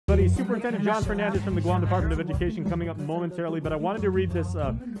Superintendent Jon Fernandez from the Guam Department of Education coming up momentarily, but I wanted to read this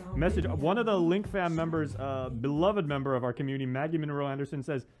message. One of the Link Fam members, beloved member of our community, Maggie Monroe Anderson,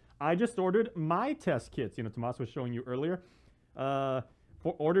 says, I just ordered my test kits. You know, Tomas was showing you earlier.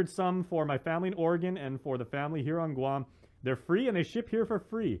 Ordered some for my family in Oregon and for the family here on Guam. They're free and they ship here for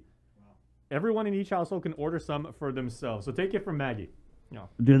free. Wow. Everyone in each household can order some for themselves. So take it from Maggie. No.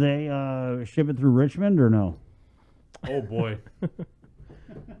 Do they ship it through Richmond or no? Oh, boy.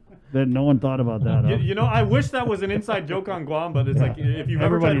 Then no one thought about that. Huh? You know, I wish that was an inside joke on Guam, but it's like if you've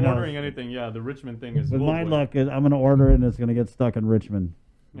ever tried ordering anything, yeah, the Richmond thing is. With my luck, I'm going to order it and it's going to get stuck in Richmond.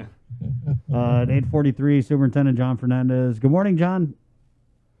 Yeah. At 8:43, Superintendent Jon Fernandez. Good morning, John.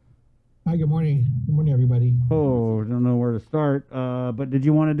 Hi, good morning. Good morning, everybody. Oh, don't know where to start. But did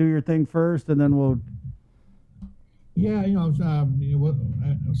you want to do your thing first, and then we'll? Yeah,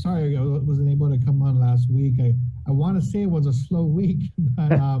 sorry I wasn't able to come on last week. I want to say it was a slow week,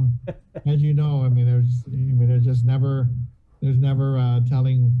 but as you know, there's just never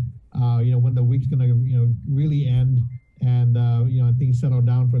telling when the week's gonna really end, and things settle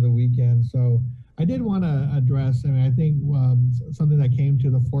down for the weekend. So I did want to address. I think something that came to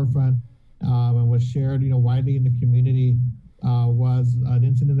the forefront and was shared widely in the community was an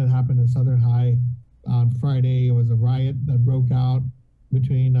incident that happened in Southern High. On Friday, it was a riot that broke out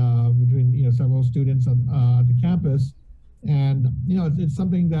between several students on the campus, and it's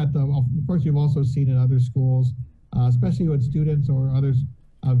something that of course you've also seen in other schools, especially when students or others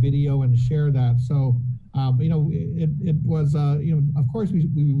video and share that. So it was of course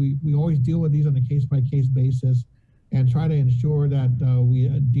we always deal with these on a case-by-case basis and try to ensure that we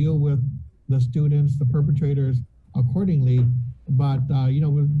deal with the students, the perpetrators accordingly. But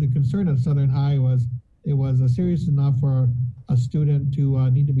the concern at Southern High was it was serious enough for a student to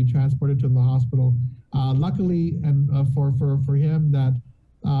need to be transported to the hospital. Luckily, and for him that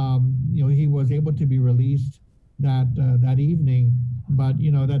he was able to be released that evening. But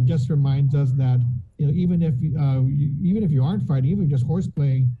that just reminds us that even if you aren't fighting, even just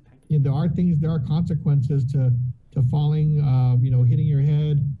horseplaying, there are consequences to falling, hitting your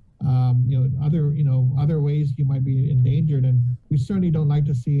head. Other ways you might be endangered, and we certainly don't like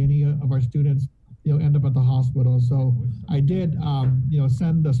to see any of our students, end up at the hospital. So I did,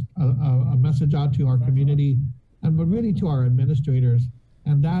 send a message out to our community, but really to our administrators,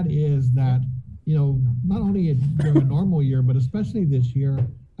 and that is that, not only during a normal year, but especially this year,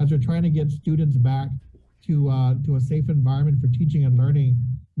 as we're trying to get students back to a safe environment for teaching and learning,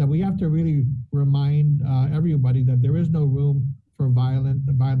 that we have to really remind everybody that there is no room for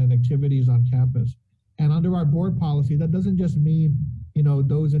violent activities on campus. And under our board policy, that doesn't just mean,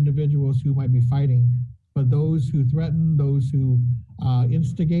 those individuals who might be fighting, but those who threaten, those who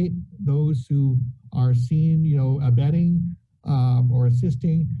instigate, those who are seen, abetting or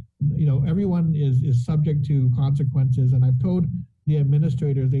assisting, everyone is subject to consequences. And I've told the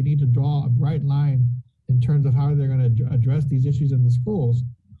administrators they need to draw a bright line in terms of how they're going to address these issues in the schools.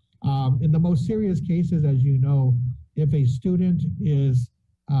 In the most serious cases, as you know, if a student is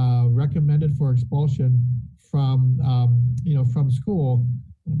recommended for expulsion from school,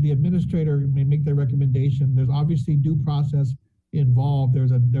 the administrator may make their recommendation. There's obviously due process involved.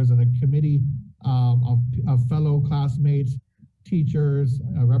 There's a committee of fellow classmates, teachers,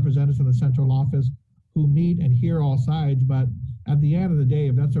 representatives from the central office who meet and hear all sides. But at the end of the day,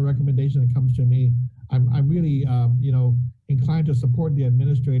 if that's a recommendation that comes to me, I'm really inclined to support the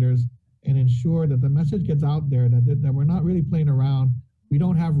administrators and ensure that the message gets out there that we're not really playing around. We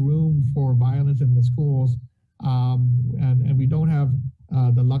don't have room for violence in the schools, and we don't have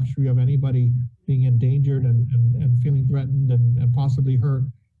the luxury of anybody being endangered and feeling threatened and possibly hurt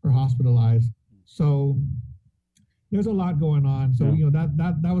or hospitalized. So there's a lot going on. So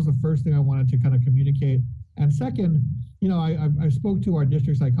that was the first thing I wanted to kind of communicate. And second, I spoke to our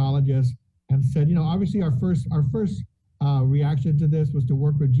district psychologist and said, obviously our first reaction to this was to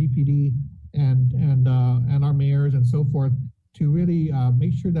work with GPD and our mayors and so forth to really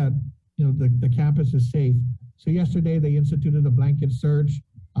make sure that the campus is safe. So yesterday they instituted a blanket search,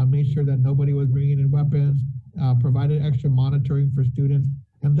 made sure that nobody was bringing in weapons, provided extra monitoring for students,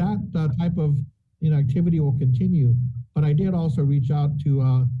 and that type of activity will continue. But I did also reach out to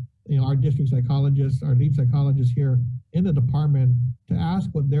our district psychologists, our lead psychologists here in the department, to ask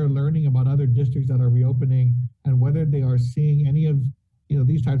what they're learning about other districts that are reopening and whether they are seeing any of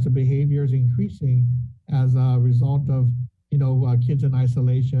these types of behaviors increasing as a result of kids in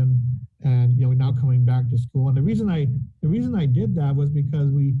isolation and now coming back to school. And the reason I did that was because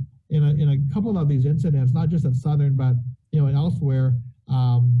we in a couple of these incidents, not just at Southern but elsewhere,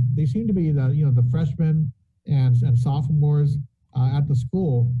 they seem to be the freshmen and sophomores at the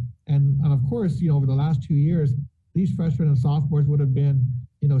school, and and of course, over the last 2 years, these freshmen and sophomores would have been,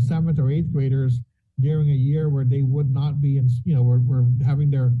 7th or 8th graders during a year where they would not be in, were having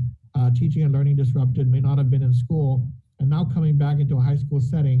their teaching and learning disrupted, may not have been in school, and now coming back into a high school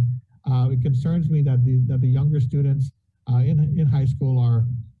setting. It concerns me that the younger students in high school are,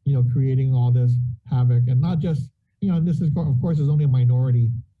 creating all this havoc, and not just, and this is, of course, is only a minority,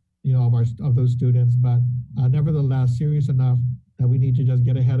 of those students, but nevertheless serious enough that we need to just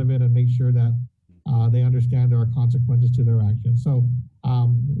get ahead of it and make sure that they understand there are consequences to their actions. So,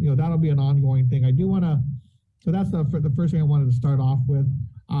 that'll be an ongoing thing. I do want to, so that's the first thing I wanted to start off with.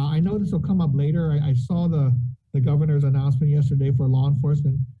 I know this will come up later. I saw the governor's announcement yesterday for law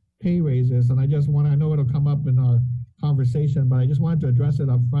enforcement pay raises, and I know it'll come up in our conversation, but I just wanted to address it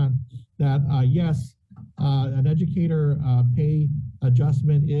up front that yes, an educator pay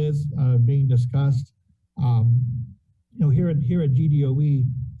adjustment is being discussed, here at GDOE,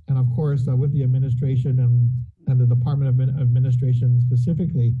 and of course with the administration and the Department of Administration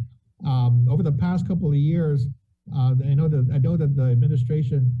specifically. Over the past couple of years, I know that the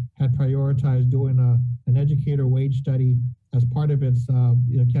administration had prioritized doing an educator wage study as part of its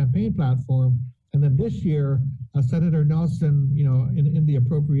campaign platform, and then this year, Senator Nelson, in the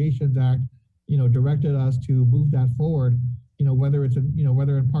Appropriations Act, directed us to move that forward, whether it's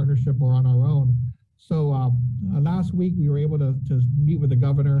whether in partnership or on our own. So last week we were able to meet with the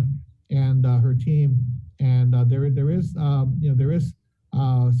governor and her team, and there is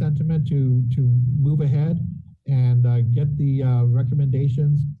sentiment to move ahead and get the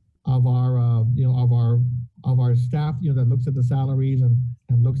recommendations of our of our staff, that looks at the salaries and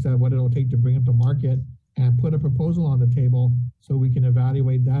looks at what it'll take to bring them to market, and put a proposal on the table so we can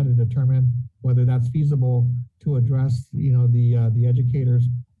evaluate that and determine whether that's feasible to address, the educators.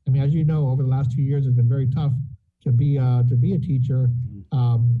 I mean, as you know, over the last 2 years, it's been very tough to be a teacher,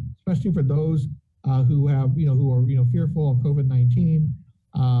 especially for those who have, who are, fearful of COVID-19,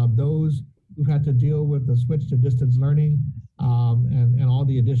 those who've had to deal with the switch to distance learning, and all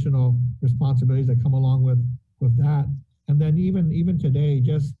the additional responsibilities that come along with that. And then even today,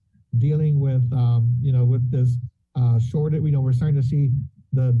 just dealing with, with this shortage, we're starting to see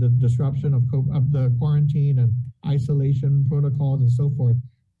the disruption of the quarantine and isolation protocols and so forth.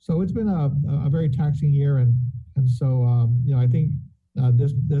 So it's been a very taxing year, and so I think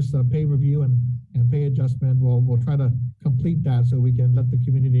this pay review and pay adjustment we'll try to complete that so we can let the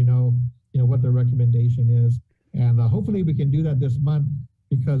community know what the recommendation is, and hopefully we can do that this month,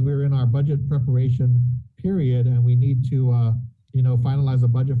 because we're in our budget preparation period and we need to finalize the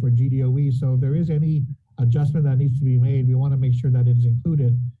budget for GDOE. So if there is any adjustment that needs to be made, we want to make sure that it is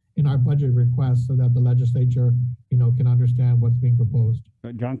included in our budget request so that the legislature, can understand what's being proposed.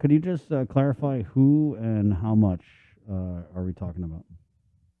 John, could you just clarify who and how much are we talking about?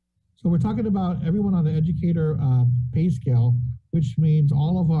 So we're talking about everyone on the educator pay scale, which means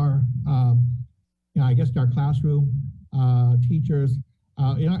all of our, I guess our classroom teachers.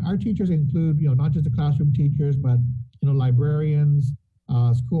 Our teachers include, not just the classroom teachers, but librarians,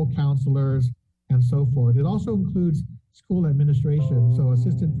 school counselors, and so forth. It also includes school administration, so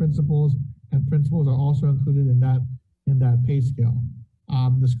assistant principals and principals are also included in that pay scale.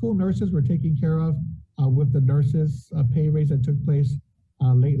 The school nurses were taken care of with the nurses pay raise that took place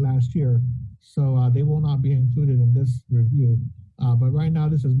late last year, so they will not be included in this review. But right now,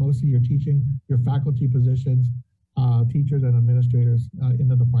 this is mostly your faculty positions, teachers and administrators in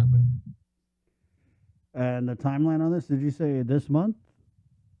the department. And the timeline on this, did you say this month?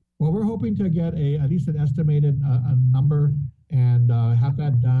 Well, we're hoping to get at least an estimated a number and have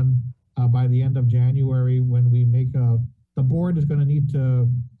that done by the end of January, when we make the board is going to need to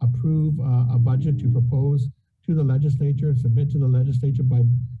approve a budget to propose to the legislature and submit to the legislature by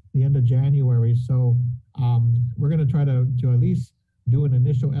the end of January. So we're going to try to at least do an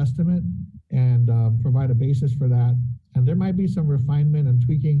initial estimate and provide a basis for that. And there might be some refinement and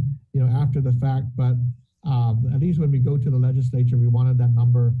tweaking, after the fact, but at least when we go to the legislature, we wanted that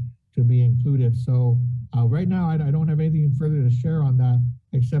number to be included. So right now, I don't have anything further to share on that,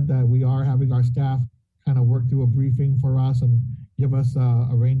 except that we are having our staff kind of work through a briefing for us and give us a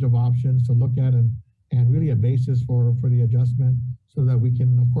range of options to look at and really a basis for the adjustment, so that we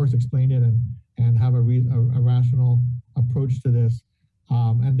can, of course, explain it and have a rational approach to this.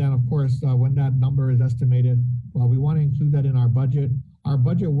 And then, of course, when that number is estimated, well, we want to include that in our budget. Our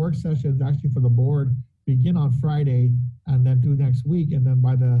budget work sessions actually for the board begin on Friday and then through next week. And then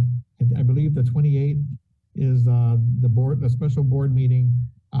by I believe the 28th is the special board meeting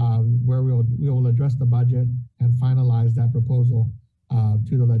where we will address the budget and finalize that proposal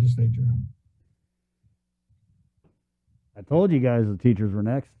to the legislature. I told you guys the teachers were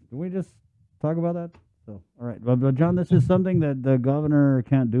next. Can we just talk about that? So, all right. But John, this is something that the governor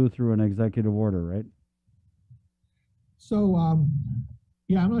can't do through an executive order, right? So,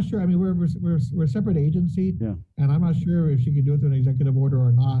 yeah, I'm not sure. I mean, we're a separate agency, Yeah. and I'm not sure if she could do it through an executive order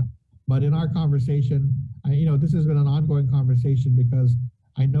or not. But in our conversation, this has been an ongoing conversation because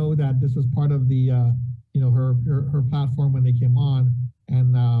I know that this was part of the, her platform when they came on,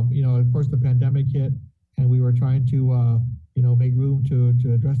 and of course the pandemic hit, and we were trying to, make room to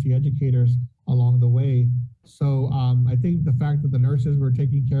address the educators along the way. So I think the fact that the nurses were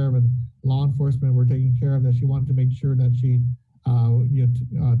taking care of and law enforcement were taking care of, that she wanted to make sure that she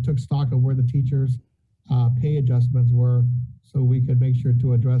took stock of where the teachers' pay adjustments were, so we could make sure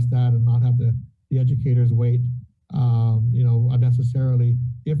to address that and not have the educators wait, unnecessarily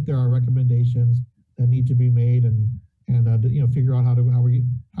if there are recommendations that need to be made, and figure out how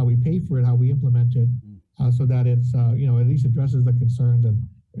we pay for it, how we implement it, so that it's at least addresses the concerns and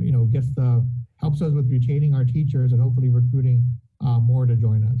helps us with retaining our teachers and hopefully recruiting more to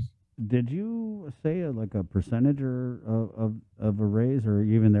join us. Did you say like a percentage of a raise, or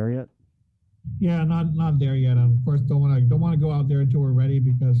even there yet? Yeah, not there yet. And of course, don't want to go out there until we're ready,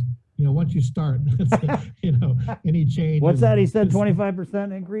 because once you start, any change. What's that? He said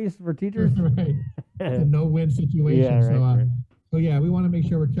 25% increase for teachers. Right. It's a no-win situation. Yeah, right, So yeah, we want to make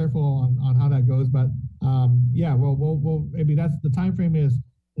sure we're careful on how that goes. But we'll maybe that's the time frame is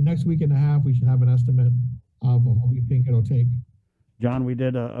the next week and a half. We should have an estimate of what we think it'll take. John, we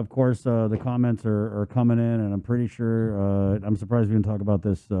did, of course, the comments are coming in, and I'm pretty sure, I'm surprised we didn't talk about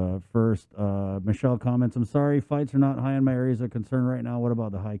this first. Michelle comments, I'm sorry, fights are not high in my areas of concern right now. What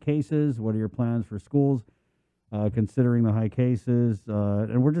about the high cases? What are your plans for schools considering the high cases?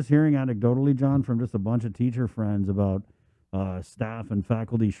 And we're just hearing anecdotally, John, from just a bunch of teacher friends about staff and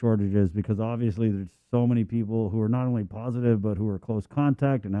faculty shortages, because obviously there's so many people who are not only positive, but who are close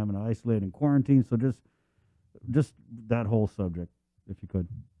contact and having to isolate and quarantine. So just that whole subject, if you could.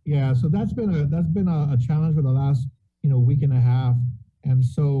 Yeah, so that's been a challenge for the last week and a half, and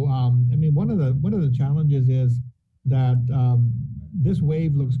so one of the challenges is that this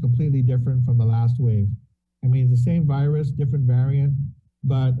wave looks completely different from the last wave. I mean, it's the same virus, different variant,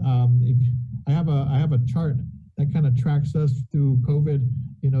 but if I have a chart that kind of tracks us through COVID,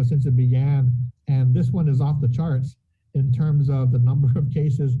 since it began, and this one is off the charts in terms of the number of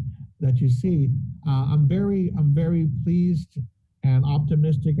cases that you see. I'm very pleased and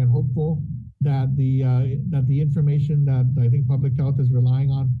optimistic and hopeful that the information that I think public health is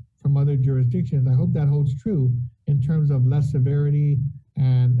relying on from other jurisdictions, I hope that holds true in terms of less severity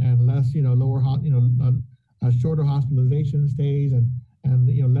and less shorter hospitalization stays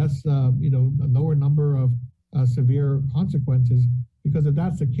and less a lower number of severe consequences. Because if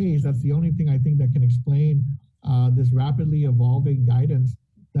that's the case, that's the only thing I think that can explain this rapidly evolving guidance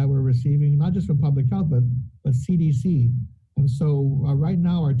that we're receiving, not just from public health, but CDC. And so right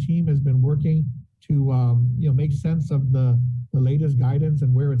now our team has been working to make sense of the latest guidance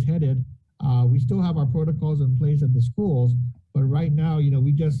and where it's headed. We still have our protocols in place at the schools, but right now,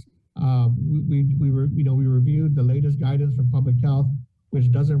 we just we reviewed the latest guidance from public health,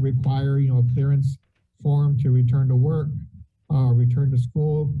 which doesn't require a clearance form to return to work, return to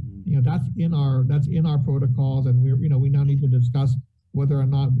school. That's in our protocols, and we now need to discuss whether or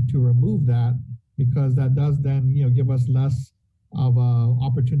not to remove that, because that does then give us less of a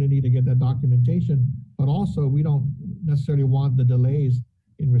opportunity to get that documentation. But also, we don't necessarily want the delays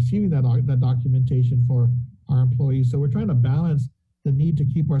in receiving that documentation for our employees. So we're trying to balance the need to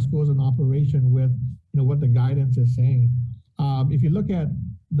keep our schools in operation with what the guidance is saying. If you look at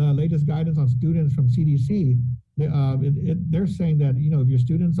the latest guidance on students from CDC, they're saying that if your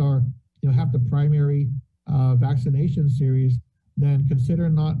students are have the primary vaccination series, then consider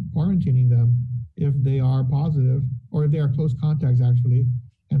not quarantining them if they are positive, or if they are close contacts actually.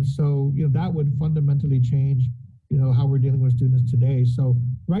 And so that would fundamentally change how we're dealing with students today. So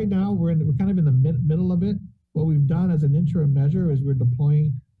right now we're kind of in the middle of it. What we've done as an interim measure is we're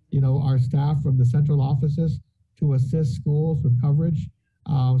deploying our staff from the central offices to assist schools with coverage.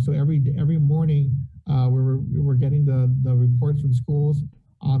 So every morning we're getting the reports from schools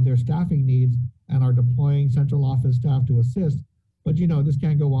on their staffing needs and are deploying central office staff to assist. But this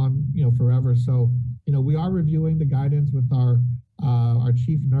can't go on forever. So we are reviewing the guidance with our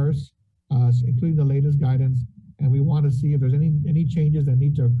chief nurse, including the latest guidance, and we want to see if there's any changes that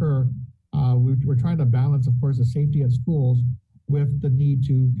need to occur. We're trying to balance, of course, the safety at schools with the need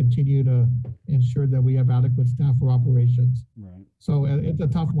to continue to ensure that we have adequate staff for operations. Right. So it's a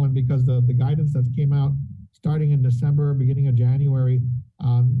tough one, because the guidance that came out starting in December, beginning of January,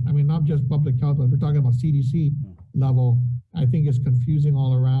 not just public health, but we're talking about CDC. level, I think is confusing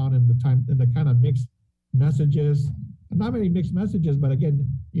all around, and the kind of mixed messages, not many mixed messages, but again,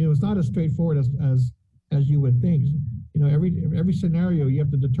 it's not as straightforward as you would think. Every scenario, you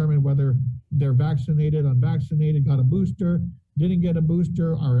have to determine whether they're vaccinated, unvaccinated, got a booster, didn't get a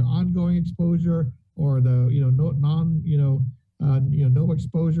booster, or ongoing exposure, or the no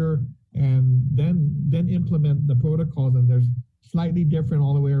exposure, and then implement the protocols, and there's slightly different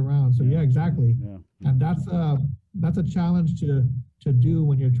all the way around. So yeah, exactly. Yeah. And that's a challenge to do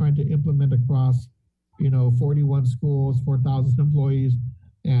when you're trying to implement across 41 schools, 4,000 employees,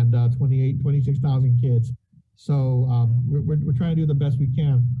 and 26,000 kids. So we're trying to do the best we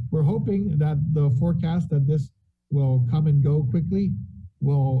can. We're hoping that the forecast that this will come and go quickly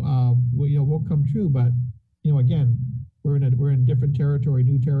will come true. But again, we're in different territory,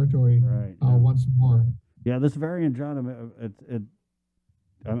 new territory, right, once more. Yeah, this variant, John,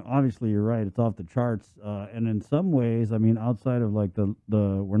 obviously you're right. It's off the charts, and in some ways, I mean, outside of like the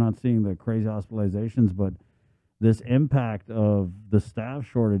we're not seeing the crazy hospitalizations, but this impact of the staff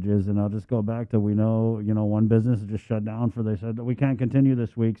shortages, and I'll just go back to, we know, one business is just shut down they said, we can't continue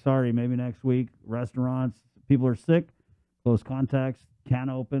this week. Sorry, maybe next week. Restaurants, people are sick, close contacts, can't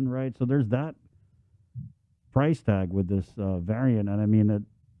open, right? So there's that price tag with this variant. And I mean,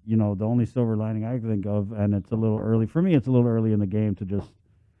 the only silver lining I think of, and it's a little early, for me, it's a little early in the game to just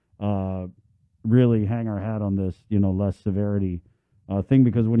really hang our hat on this, less severity thing,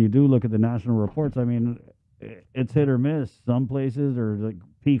 because when you do look at the national reports, I mean, it's hit or miss. Some places are like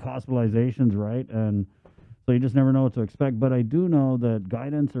peak hospitalizations, right? And so you just never know what to expect. But I do know that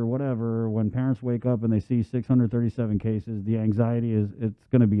guidance or whatever, when parents wake up and they see 637 cases, the anxiety it's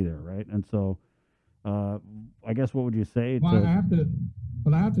going to be there, right? And so I guess what would you say? Well,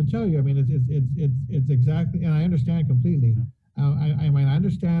 I have to tell you, I mean, it's exactly, and I understand completely. I mean, I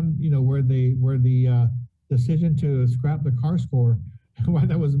understand, where the decision to scrap the CAR score, why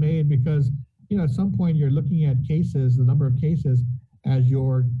that was made, because at some point you're looking at cases, the number of cases, as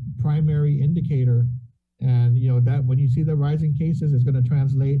your primary indicator, and that when you see the rising cases, it's going to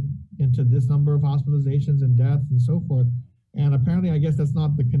translate into this number of hospitalizations and deaths and so forth. And apparently, I guess that's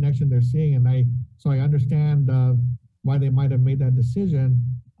not the connection they're seeing, and so I understand why they might have made that decision.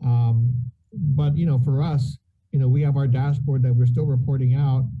 But for us, we have our dashboard that we're still reporting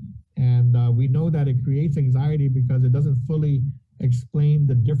out, and we know that it creates anxiety because it doesn't fully explain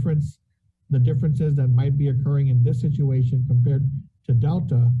the differences that might be occurring in this situation compared to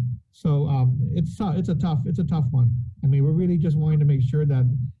Delta. So it's a tough one. I mean, we're really just wanting to make sure that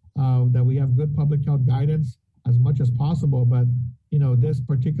that we have good public health guidance as much as possible. But this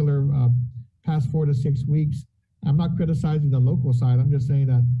particular past 4 to 6 weeks, I'm not criticizing the local side. I'm just saying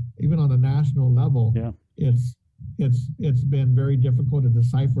that even on the national level, it's been very difficult to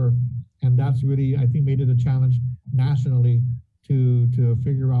decipher, and that's really, I think, made it a challenge nationally to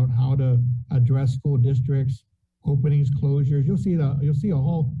figure out how to address school districts, openings, closures. You'll see a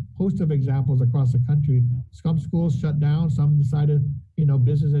whole host of examples across the country. Some schools shut down, some decided,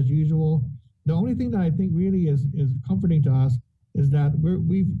 business as usual. The only thing that I think really is comforting to us is that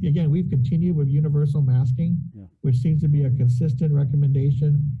we've continued with universal masking, which seems to be a consistent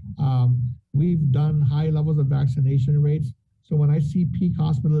recommendation. We've done high levels of vaccination rates. So when I see peak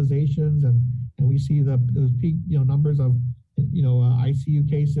hospitalizations and we see those peak numbers of ICU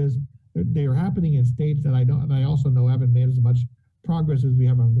cases, they are happening in states that I also know haven't made as much progress as we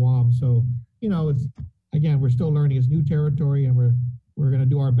have on Guam. So it's, again, we're still learning. It's new territory, and we're going to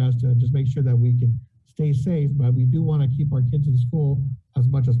do our best to just make sure that we can stay safe, but we do want to keep our kids in school as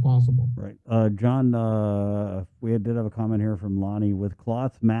much as possible. Right. John, we did have a comment here from Lonnie. With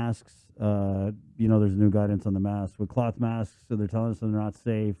cloth masks, there's new guidance on the masks. With cloth masks, so they're telling us they're not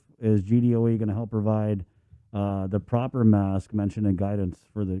safe. Is GDOE going to help provide the proper mask mentioned in guidance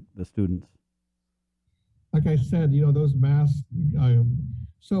for the students? Like I said, those masks,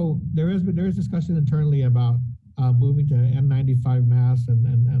 so there is discussion internally about moving to N95 masks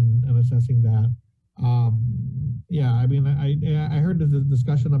and assessing that. I mean, I heard there's a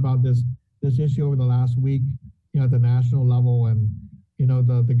discussion about this issue over the last week, at the national level, and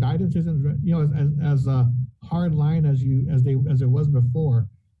the guidance isn't as a hard line as it was before.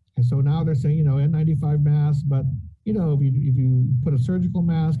 And so now they're saying, N95 masks, but if you put a surgical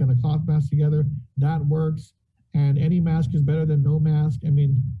mask and a cloth mask together, that works. And any mask is better than no mask. I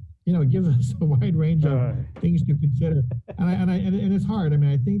mean, it gives us a wide range of things to consider. And it's hard. I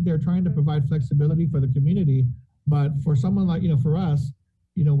mean, I think they're trying to provide flexibility for the community, but for someone like, for us,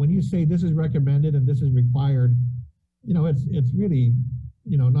 when you say this is recommended and this is required, it's really,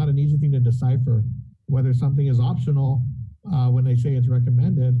 not an easy thing to decipher whether something is optional when they say it's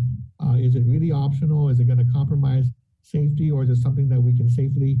recommended, Is it really optional? Is it going to compromise safety, or is it something that we can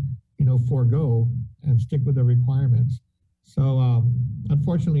safely, forego and stick with the requirements? So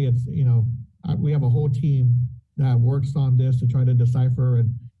unfortunately, it's, we have a whole team that works on this to try to decipher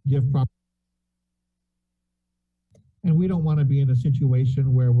and give proper. And we don't want to be in a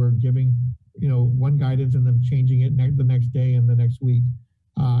situation where we're giving, one guidance and then changing it the next day and the next week.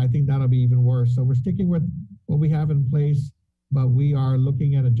 I think that'll be even worse. So we're sticking with what we have in place, but we are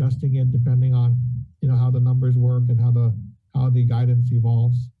looking at adjusting it depending on, how the numbers work and how the guidance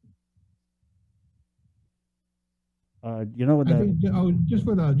evolves. You know what that? I think, just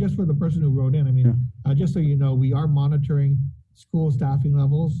for the person who wrote in, I mean, just so you know, we are monitoring school staffing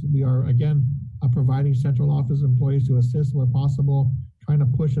levels. We are, again, providing central office employees to assist where possible, trying to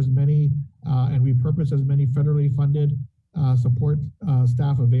push as many and repurpose as many federally funded support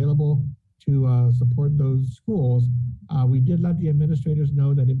staff available to support those schools. We did let the administrators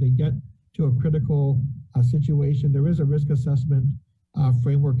know that if they get to a critical situation, there is a risk assessment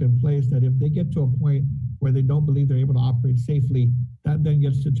framework in place that if they get to a point where they don't believe they're able to operate safely, that then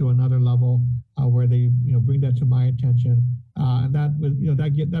gets to another level where they bring that to my attention, and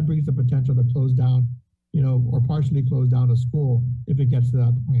that brings the potential to close down, or partially close down a school if it gets to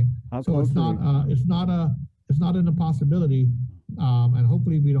that point. So it's not an impossibility, and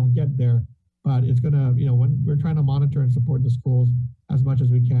hopefully we don't get there, but it's gonna, when we're trying to monitor and support the schools as much as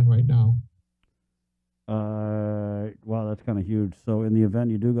we can right now. Wow, that's kind of huge. So in the event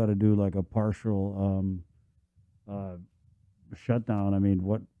you do got to do like a partial shutdown, I mean,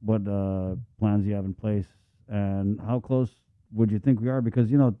 what plans do you have in place, and how close would you think we are? Because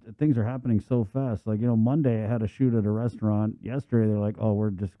things are happening so fast. Like Monday I had a shoot at a restaurant. Yesterday they're like, oh,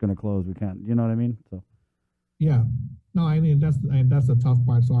 we're just gonna close. We can't. You know what I mean? So. Yeah. No, I mean that's the tough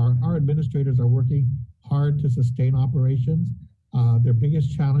part. So our administrators are working hard to sustain operations. Their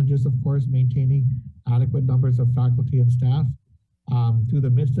biggest challenge is, of course, maintaining adequate numbers of faculty and staff. Through the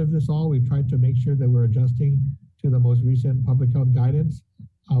midst of this all, we've tried to make sure that we're adjusting to the most recent public health guidance,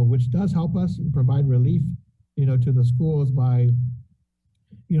 which does help us provide relief, to the schools by,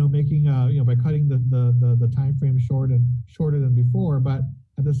 making, by cutting the time frame shorter than before. But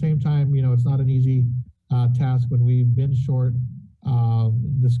at the same time, it's not an easy task when we've been short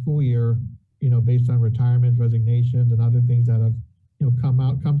the school year, based on retirements, resignations, and other things that have,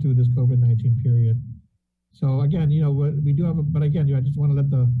 come through this COVID-19 period. So again, we do have, but again, I just want to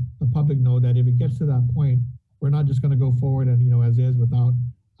let the public know that if it gets to that point, we're not just going to go forward and, as is without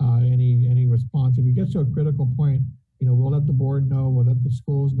any response. If it gets to a critical point, we'll let the board know, we'll let the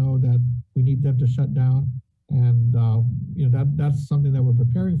schools know that we need them to shut down. And, that's something that we're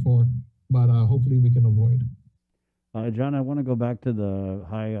preparing for, but hopefully we can avoid. John, I want to go back to the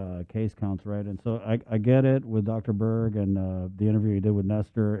high case counts, right? And so I get it with Dr. Berg and the interview you did with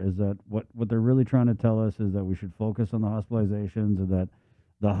Nestor, is that what they're really trying to tell us is that we should focus on the hospitalizations, and that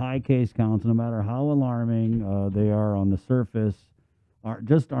the high case counts, no matter how alarming they are on the surface,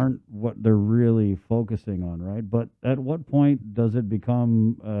 aren't what they're really focusing on, right? But at what point does it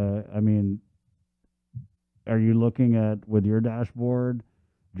become, are you looking at, with your dashboard,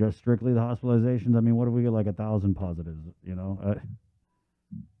 just strictly the hospitalizations? I mean, what if we get like 1,000 positives,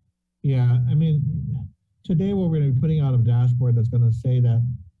 Yeah, I mean, today what we're going to be putting out a dashboard that's going to say that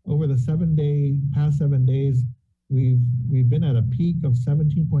over the past 7 days, we've been at a peak of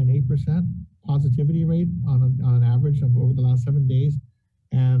 17.8% positivity rate on an average of over the last 7 days.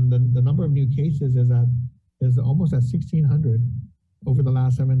 And the number of new cases is almost at 1,600 over the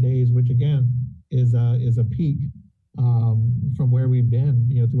last 7 days, which again is a peak from where we've been,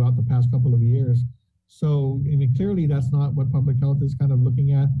 throughout the past couple of years. So, I mean, clearly that's not what public health is kind of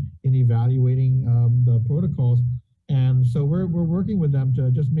looking at in evaluating the protocols. And so we're working with them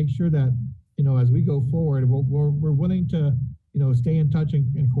to just make sure that, as we go forward, we're willing to, stay in touch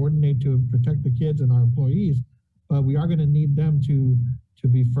and coordinate to protect the kids and our employees, but we are going to need them to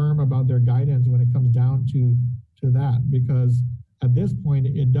be firm about their guidance when it comes down to that, because at this point,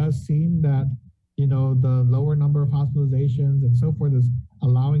 it does seem that, the lower number of hospitalizations and so forth is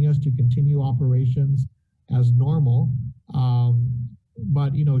allowing us to continue operations as normal.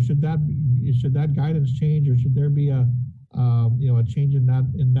 But, should that guidance change, or should there be a change in that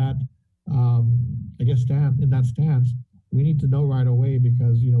stance, we need to know right away,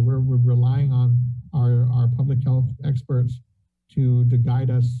 because, we're relying on our public health experts to guide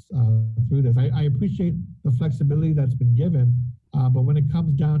us through this. I appreciate the flexibility that's been given, but when it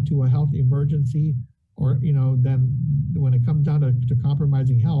comes down to a health emergency, or then when it comes down to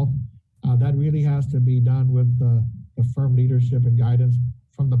compromising health, that really has to be done with the firm leadership and guidance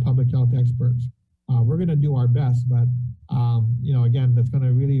from the public health experts. We're going to do our best, but Again, that's going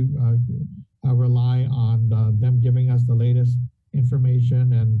to really rely on them giving us the latest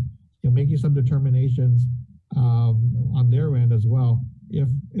information and making some determinations on their end as well.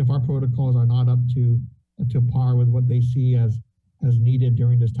 If our protocols are not up to par with what they see as needed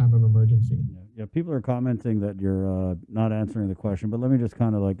during this time of emergency. Yeah, people are commenting that you're not answering the question, but let me just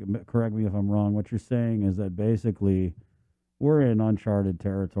kind of like correct me if I'm wrong. What you're saying is that basically we're in uncharted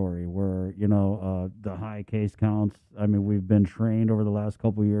territory where, the high case counts. I mean, we've been trained over the last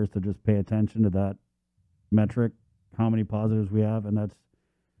couple of years to just pay attention to that metric, how many positives we have, and that's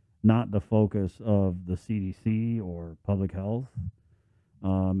not the focus of the CDC or public health.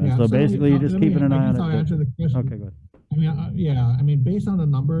 So basically, you're just keeping an eye on it. I'll answer the question. Okay, go ahead. I mean, based on the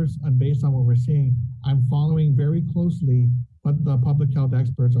numbers and based on what we're seeing, I'm following very closely what the public health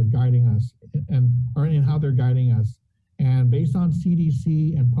experts are guiding us or in how they're guiding us. And based on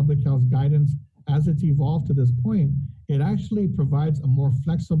CDC and public health guidance, as it's evolved to this point, it actually provides a more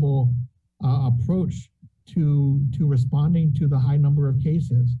flexible approach to responding to the high number of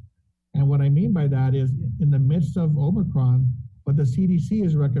cases. And what I mean by that is, in the midst of Omicron, what the CDC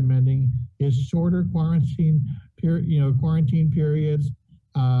is recommending is shorter quarantine periods,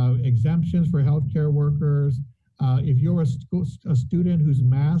 exemptions for healthcare workers. If you're a student who's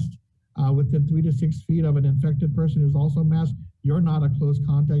masked within 3 to 6 feet of an infected person who's also masked, you're not a close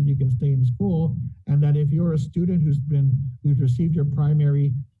contact. You can stay in school. And that if you're a student who's received your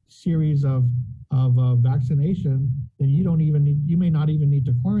primary series of vaccination, then you may not even need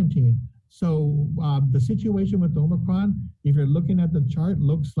to quarantine. So the situation with Omicron, if you're looking at the chart,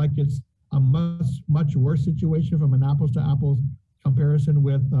 looks like it's a much worse situation from an apples to apples comparison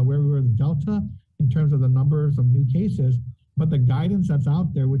with where we were with Delta in terms of the numbers of new cases. But the guidance that's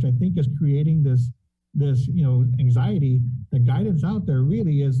out there, which I think is creating this anxiety, the guidance out there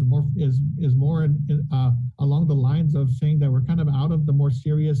really is more along the lines of saying that we're kind of out of the more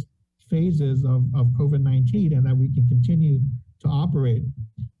serious phases of COVID-19 and that we can continue to operate.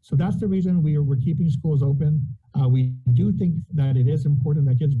 So that's the reason we're keeping schools open. We do think that it is important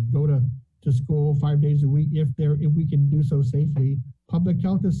that kids go to school 5 days a week if we can do so safely. Public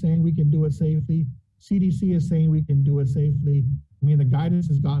health is saying we can do it safely. CDC is saying we can do it safely. I mean, the guidance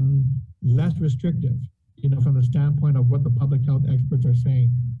has gotten less restrictive, from the standpoint of what the public health experts are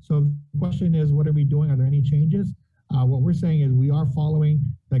saying. So the question is, what are we doing? Are there any changes? What we're saying is we are following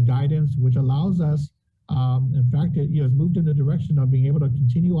the guidance, which allows us, in fact, it has moved in the direction of being able to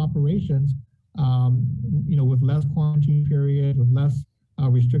continue operations, with less quarantine period, with less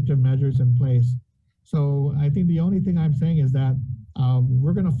restrictive measures in place. So I think the only thing I'm saying is that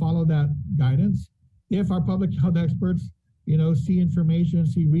we're going to follow that guidance. If our public health experts, see information,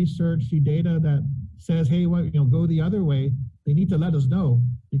 see research, see data that says, hey, go the other way, they need to let us know,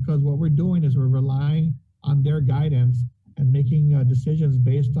 because what we're doing is we're relying on their guidance and making decisions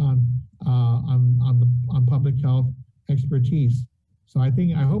based on public health expertise. So I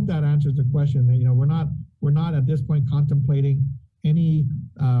hope that answers the question. We're not at this point contemplating any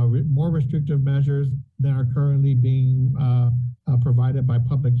more restrictive measures than are currently being provided by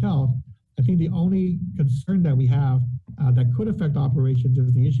public health. I think the only concern that we have that could affect operations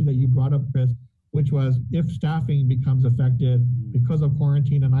is the issue that you brought up, Chris, which was if staffing becomes affected because of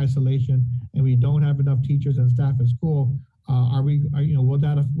quarantine and isolation, and we don't have enough teachers and staff at school, will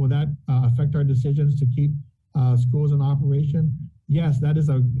that affect our decisions to keep schools in operation? Yes, that is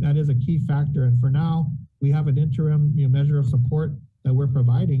a key factor. And for now, we have an interim measure of support that we're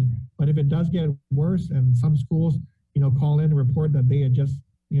providing. But if it does get worse and some schools call in and report that they are just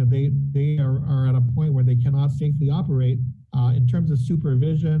they are at a point where they cannot safely operate in terms of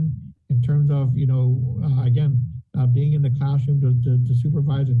supervision, in terms of being in the classroom to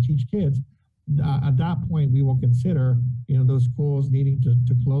supervise and teach kids, at that point we will consider those schools needing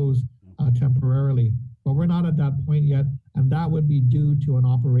to close temporarily. But we're not at that point yet, and that would be due to an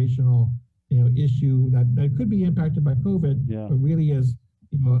operational issue that could be impacted by COVID, but really is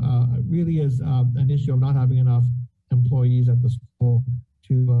an issue of not having enough employees at the school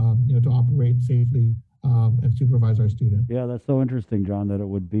to operate safely and supervise our students. Yeah, that's so interesting, John, that it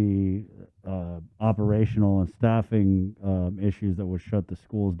would be operational and staffing issues that would shut the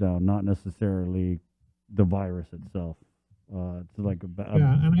schools down, not necessarily the virus itself. It's like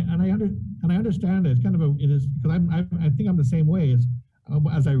I understand it. It's kind of it is because I think I'm the same way.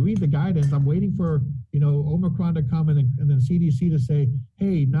 As I read the guidance, I'm waiting for Omicron to come and then CDC to say,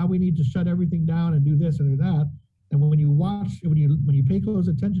 hey, now we need to shut everything down and do this and do that. And when you pay close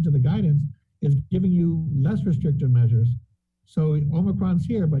attention to the guidance, it's giving you less restrictive measures. So Omicron's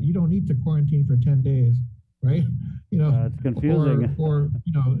here, but you don't need to quarantine for 10 days, right? It's confusing. Or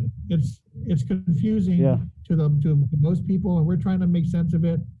it's confusing Yeah. to most people, and we're trying to make sense of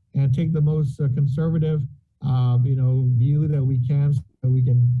it and take the most conservative, view that we can, so we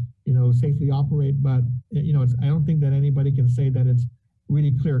can, safely operate. But I don't think that anybody can say that it's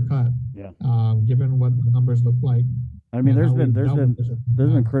really clear cut. Yeah. Given what the numbers look like. I mean, there's been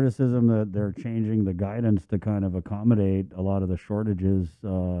Yeah. criticism that they're changing the guidance to kind of accommodate a lot of the shortages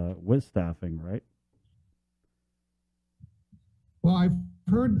with staffing, right? Well, I've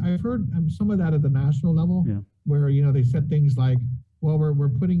heard some of that at the national level, Yeah. where they said things like, well, we're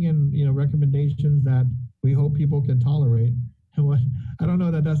putting in recommendations that we hope people can tolerate. And what I don't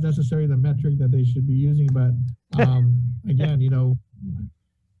know that that's necessarily the metric that they should be using, but again,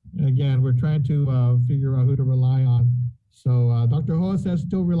 we're trying to figure out who to rely on. So Dr. Hoa says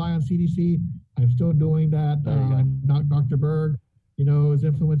still rely on CDC. I'm still doing that. Dr. Berg, is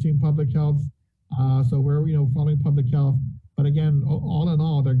influencing public health. So we're following public health. But again, all in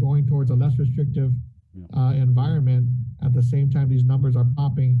all, they're going towards a less restrictive environment. At the same time, these numbers are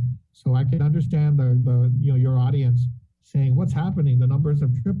popping. So I can understand your audience saying, "What's happening? The numbers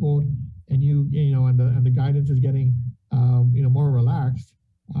have tripled, and and the guidance is getting more relaxed."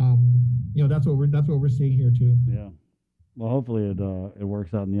 That's what we're seeing here too. Yeah. Well, hopefully it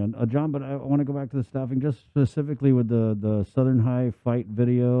works out in the end. John, but I want to go back to the staffing, just specifically with the Southern High fight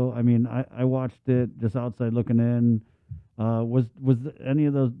video. I mean, I watched it just outside looking in. Was any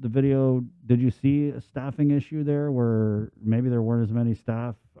of the video? Did you see a staffing issue there, where maybe there weren't as many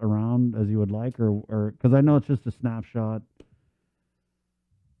staff around as you would like, or because I know it's just a snapshot.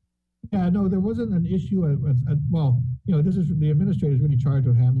 Yeah, no, there wasn't an issue. This is the administrator is really charged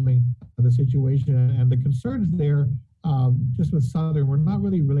with handling the situation, and the concerns there, just with Southern, were not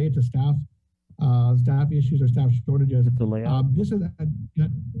really related to staff issues or staff shortages. It's the layout. This is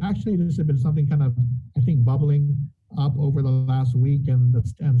actually this has been something kind of, I think, bubbling up over the last week, and the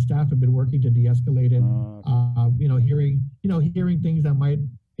staff have been working to de-escalate it. Hearing things that might,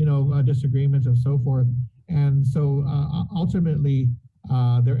 disagreements and so forth, and so ultimately.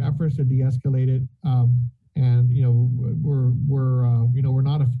 Their efforts to de-escalate it, were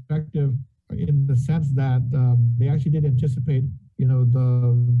not effective in the sense that they actually did anticipate,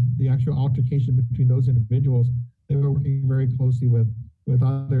 the actual altercation between those individuals. They were working very closely with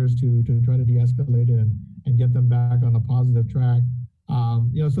others to try to de-escalate it and get them back on a positive track.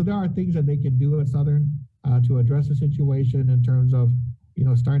 So there are things that they can do at Southern to address the situation in terms of,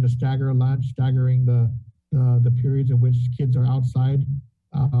 starting to stagger lunch, staggering the periods in which kids are outside,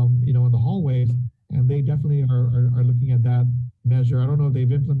 in the hallways, and they definitely are looking at that measure. I don't know if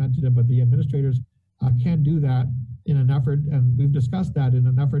they've implemented it, but the administrators can do that in an effort, and we've discussed that in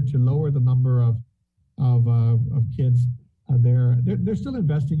an effort to lower the number of kids there. They're still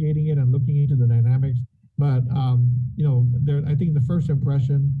investigating it and looking into the dynamics, but I think the first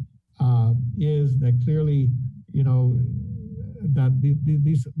impression is that clearly, that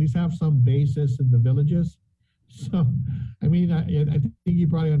these have some basis in the villages. So, I mean, I think you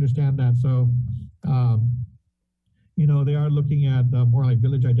probably understand that. So, they are looking at more like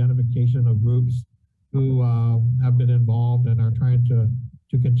village identification of groups who have been involved and are trying to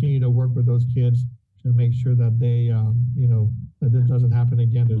continue to work with those kids to make sure that they, that this doesn't happen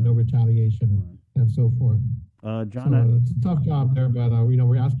again. There's no retaliation and so forth. John, so it's a tough job there, but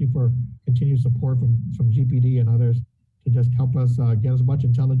we're asking for continued support from GPD and others to just help us get as much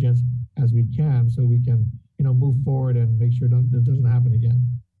intelligence as we can, so we can move forward and make sure this doesn't happen again.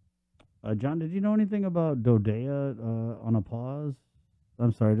 John, did you know anything about Dodea on a pause?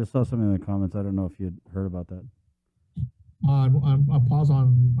 I'm sorry, I just saw something in the comments. I don't know if you'd heard about that. On a pause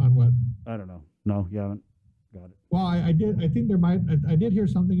on what? I don't know. No, you haven't. Got it. Well, I did. I think I did hear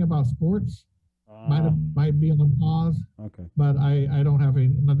something about sports. Might be on pause. Okay. But I don't have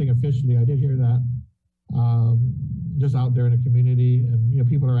nothing officially. I did hear that just out there in the community, and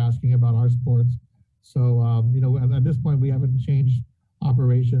people are asking about our sports. So at this point we haven't changed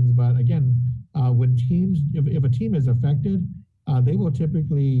operations. But again, when teams, if a team is affected, they will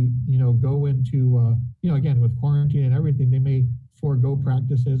typically go into again, with quarantine and everything, they may forego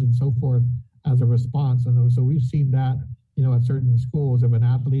practices and so forth as a response. And so we've seen that at certain schools, if an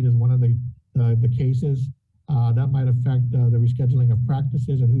athlete is one of the cases, that might affect the rescheduling of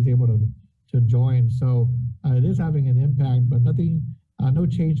practices and who's able to join. So it is having an impact, but nothing, no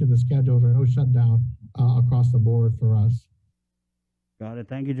change to the schedules or no shutdown across the board for us. Got it.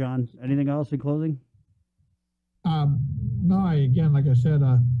 Thank you, John. Anything else in closing? No, again, like I said,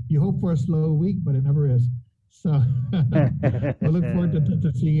 you hope for a slow week, but it never is. So we look forward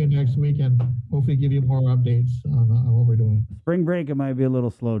to seeing you next week and hopefully give you more updates on what we're doing. Spring break, it might be a little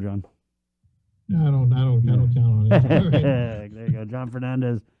slow, John. I don't count on it. There you go. Jon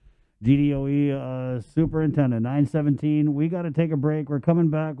Fernandez, GDOE Superintendent, 917. We got to take a break. We're coming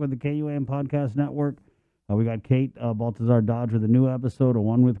back with the KUAM Podcast Network. We got Kate Baltazar Dodge with a new episode of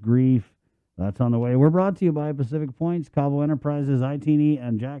One with Grief. That's on the way. We're brought to you by Pacific Points, Cabo Enterprises, ITE,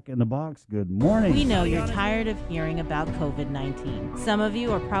 and Jack in the Box. Good morning. We know you're tired of hearing about COVID-19. Some of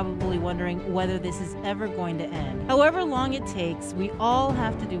you are probably wondering whether this is ever going to end. However long it takes, we all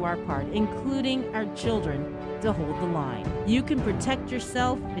have to do our part, including our children, to hold the line. You can protect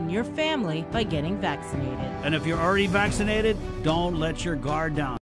yourself and your family by getting vaccinated. And if you're already vaccinated, don't let your guard down.